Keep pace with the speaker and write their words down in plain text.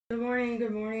Good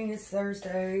morning, it's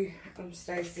Thursday. I'm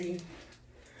Stacy.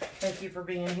 Thank you for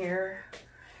being here.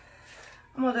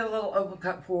 I'm gonna do a little open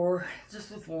cut pour,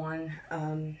 just with one.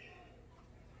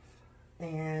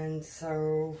 And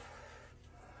so,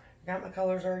 got my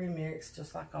colors already mixed,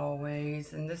 just like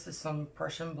always. And this is some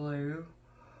Prussian blue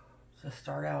to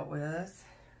start out with.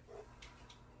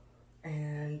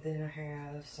 And then I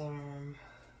have some,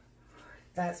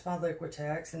 that's my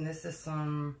Liquitex, and this is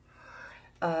some,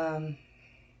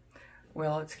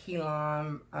 well, it's key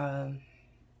lime,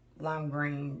 lime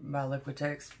green by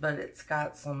Liquitex, but it's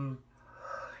got some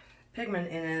pigment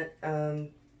in it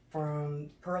from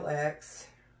Pearl X.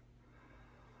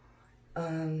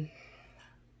 I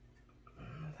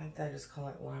think they just call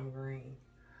it lime green.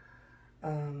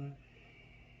 And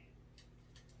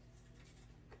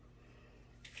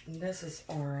this is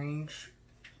orange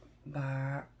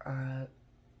by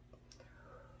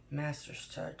Master's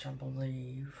Touch, I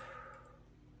believe.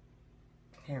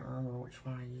 Can't remember which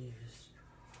one I used.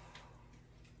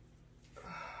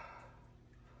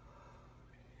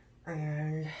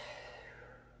 And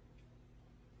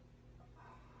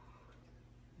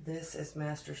this is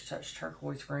Master's Touch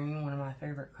Turquoise Green, one of my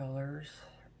favorite colors.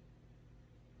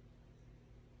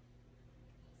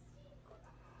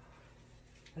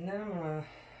 And then I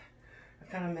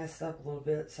kind of messed up a little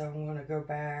bit, so I'm gonna go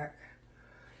back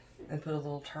and put a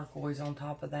little turquoise on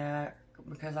top of that,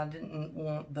 because I didn't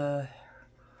want the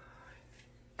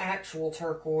actual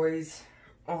turquoise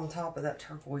on top of that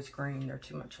turquoise green. They're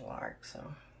too much alike,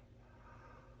 so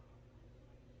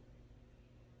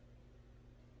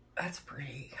that's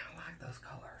pretty. I like those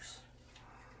colors.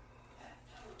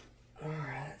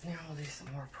 Alright, now we'll do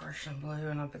some more Prussian blue,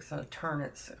 and I'm fixing to turn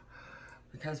it so,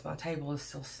 because my table is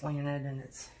still slanted and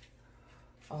it's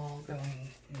all going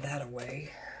that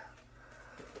way.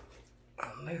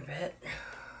 I'll move it.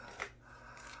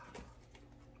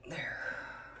 There.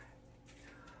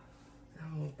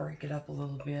 And we'll break it up a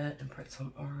little bit and put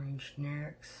some orange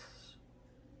next.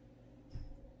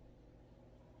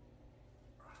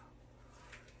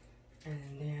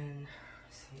 And then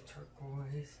some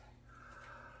turquoise.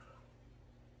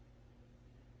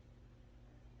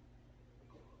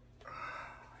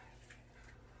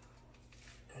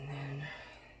 And then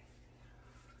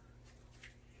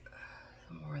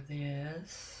some more of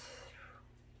this.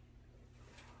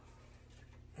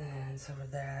 And some of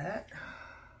that.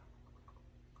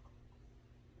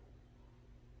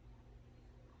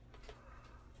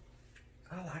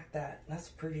 I like that. That's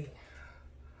pretty.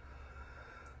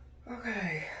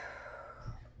 Okay.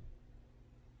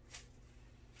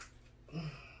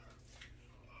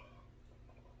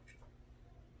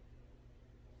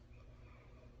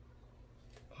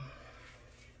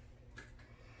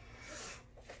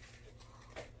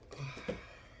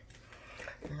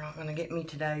 You're not gonna get me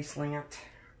today, Slant.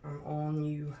 I'm on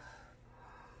you.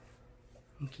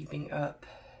 I'm keeping up.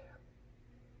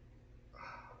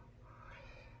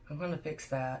 I'm gonna fix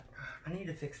that. I need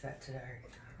to fix that today.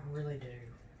 I really do.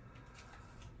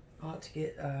 I want to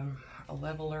get a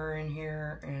leveler in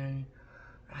here, and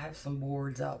I have some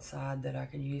boards outside that I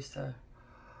could use to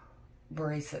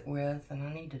brace it with, and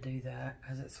I need to do that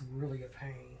because it's really a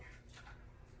pain.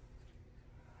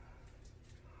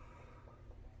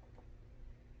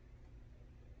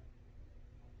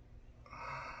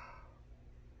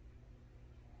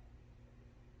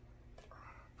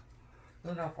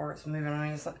 Look how far it's moving. I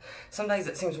mean, it's like, some days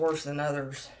it seems worse than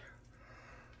others.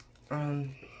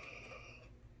 I'm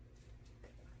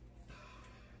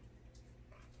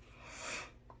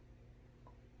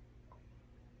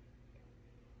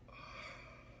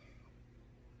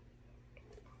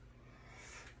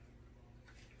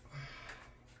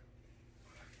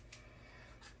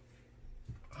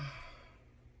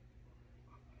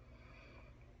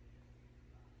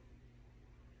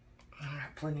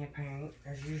plenty of paint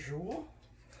as usual.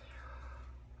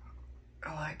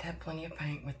 I like to have plenty of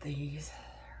paint with these.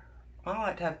 I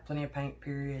like to have plenty of paint,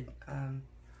 period.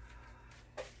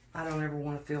 I don't ever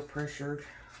want to feel pressured.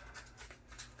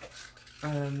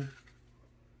 You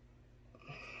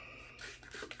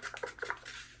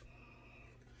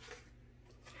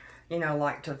know,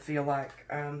 like to feel like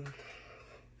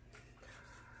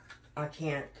I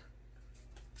can't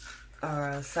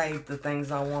save the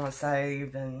things I want to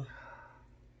save and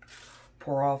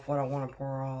pour off what I want to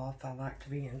pour off. I like to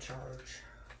be in charge.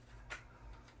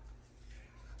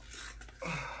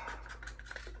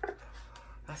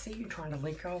 I see you trying to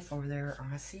leak off over there.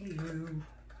 I see you.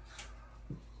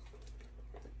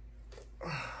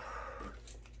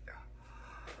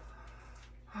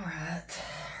 Alright.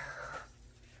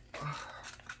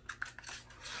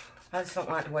 I just don't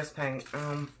like to waste paint.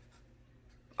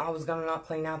 I was gonna not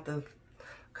clean out the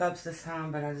cups this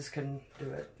time, but I just couldn't do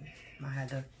it. I had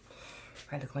to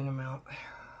clean them out.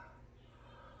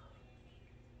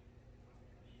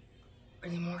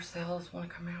 Any more cells want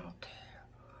to come out?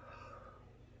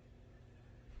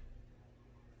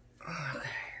 Okay.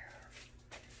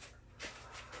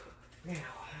 Now,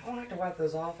 I don't have to wipe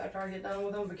those off after I get done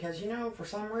with them because, you know, for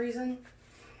some reason,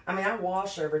 I mean, I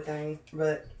wash everything,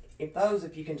 but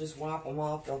if you can just wipe them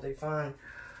off, they'll do fine.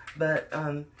 But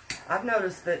I've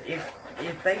noticed that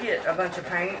if they get a bunch of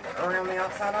paint around the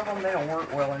outside of them, they don't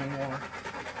work well anymore.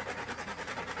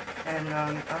 And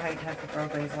I hate to have to throw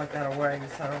things like that away,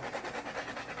 so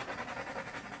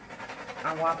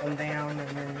I wipe them down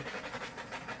and then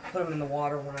put them in the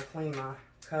water when I clean my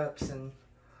cups and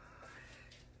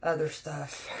other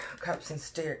stuff, cups and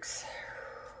sticks.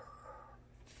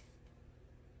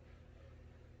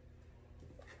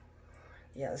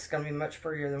 Yeah, it's going to be much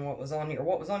prettier than what was on here.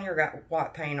 What was on here got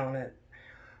white paint on it.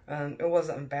 It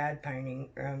wasn't bad painting.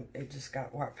 It just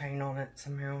got white paint on it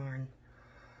somehow,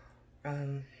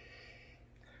 and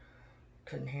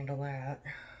couldn't handle that.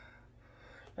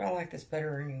 But I like this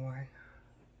better anyway.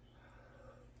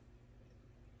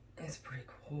 It's pretty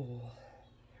cool.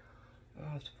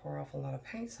 I'll have to pour off a lot of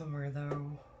paint somewhere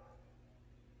though.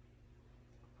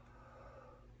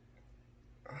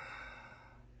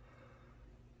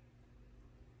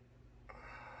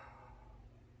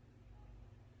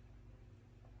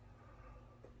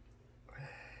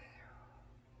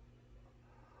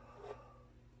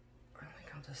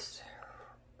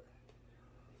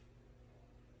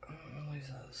 I don't lose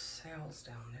those sails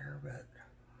down there, but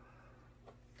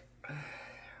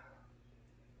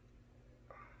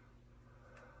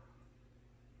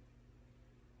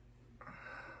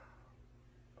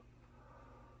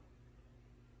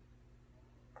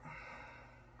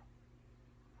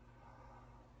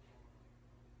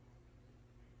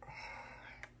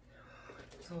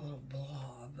it's a little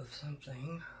blob of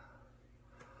something.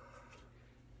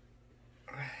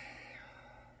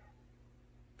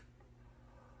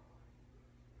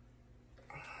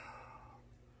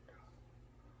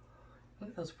 Look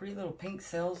at those pretty little pink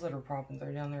cells that are popping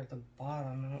through down there at the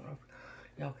bottom. I don't know if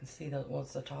y'all can see that. Well,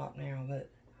 it's the top now, but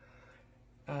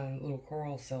little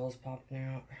coral cells popping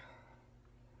out.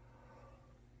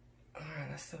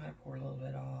 Alright, I still gotta pour a little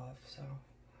bit off, so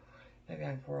maybe I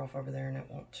can pour off over there and it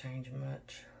won't change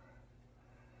much.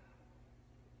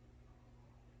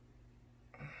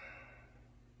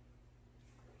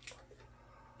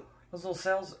 Those little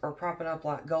cells are popping up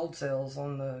like gold cells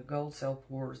on the gold cell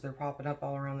pours. They're popping up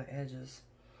all around the edges.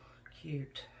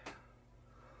 Cute.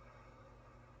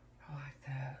 I like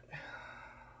that.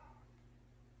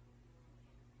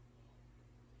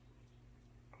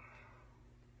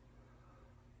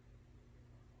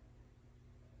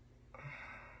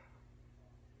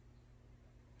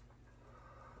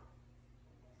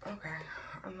 Okay,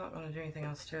 I'm not going to do anything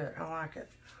else to it. I like it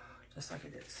just like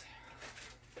it is.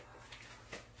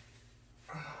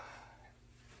 I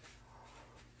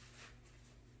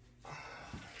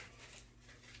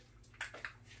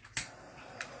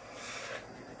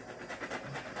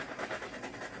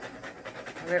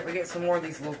bet we get some more of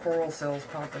these little coral cells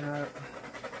popping up.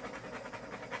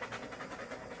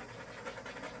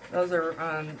 Those are,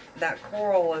 that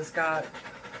coral has got,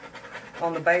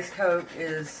 on the base coat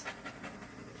is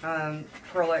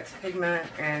Acrylic pigment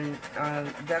and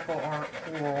Deco Art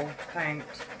coral paint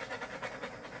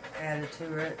added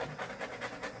to it.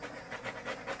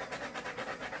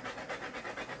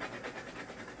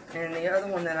 And the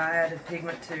other one that I added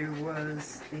pigment to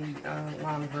was the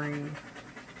lime green.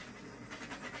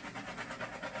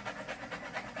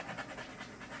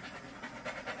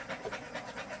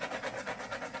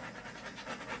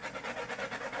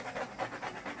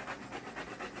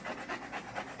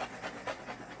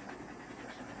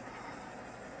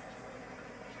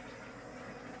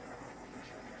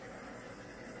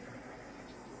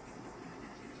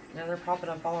 Yeah, they're popping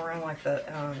up all around like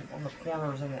the on the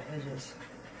corners and the edges.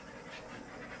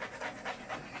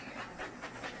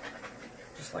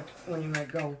 Just like when you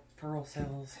make gold pearl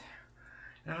cells.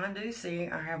 Now I do see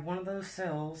I have one of those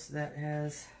cells that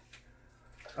has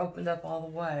opened up all the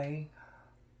way.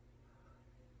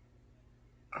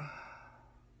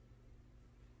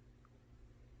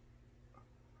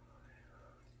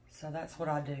 So that's what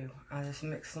I do. I just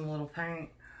mix some little paint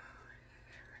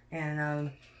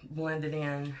and blend it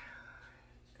in,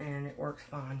 and it works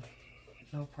fine,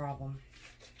 no problem.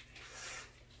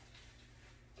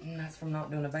 And that's from not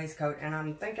doing a base coat, and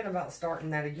I'm thinking about starting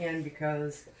that again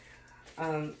because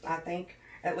I think,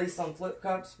 at least on flip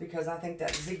cups, because I think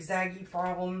that zigzaggy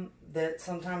problem that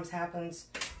sometimes happens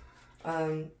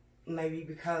maybe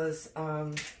because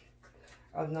of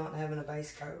not having a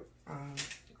base coat.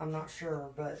 I'm not sure,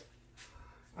 but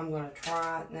I'm going to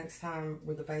try it next time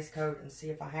with the base coat and see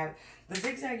if I have. The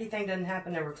zigzaggy thing doesn't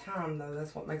happen every time, though.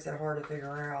 That's what makes it hard to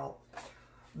figure out.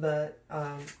 But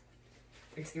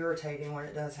it's irritating when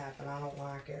it does happen. I don't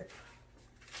like it.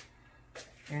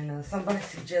 And somebody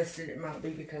suggested it might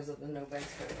be because of the no base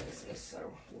coat business, so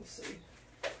we'll see.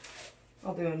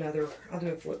 I'll do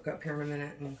a flip cup here in a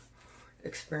minute and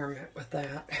experiment with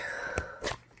that.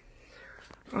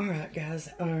 Alright, guys.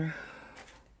 Alright.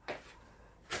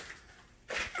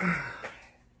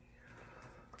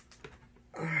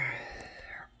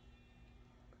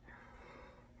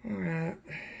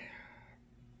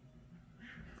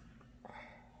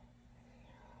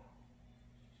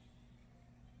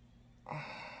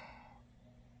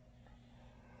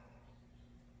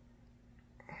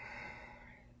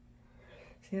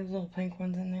 See those little pink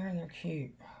ones in there? They're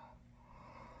cute.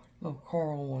 Little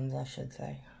coral ones, I should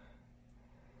say.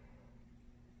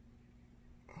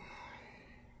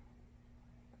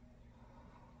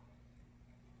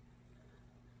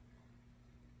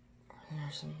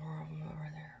 There's some more of them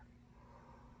over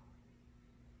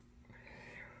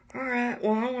there. Alright,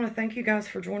 well, I want to thank you guys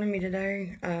for joining me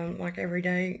today. Like every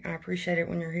day, I appreciate it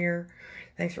when you're here.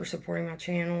 Thanks for supporting my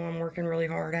channel. I'm working really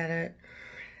hard at it.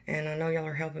 And I know y'all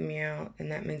are helping me out,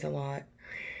 and that means a lot.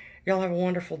 Y'all have a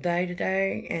wonderful day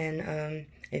today, and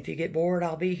if you get bored,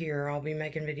 I'll be here. I'll be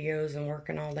making videos and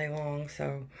working all day long,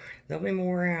 so there'll be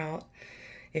more out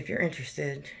if you're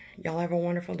interested. Y'all have a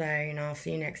wonderful day, and I'll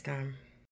see you next time.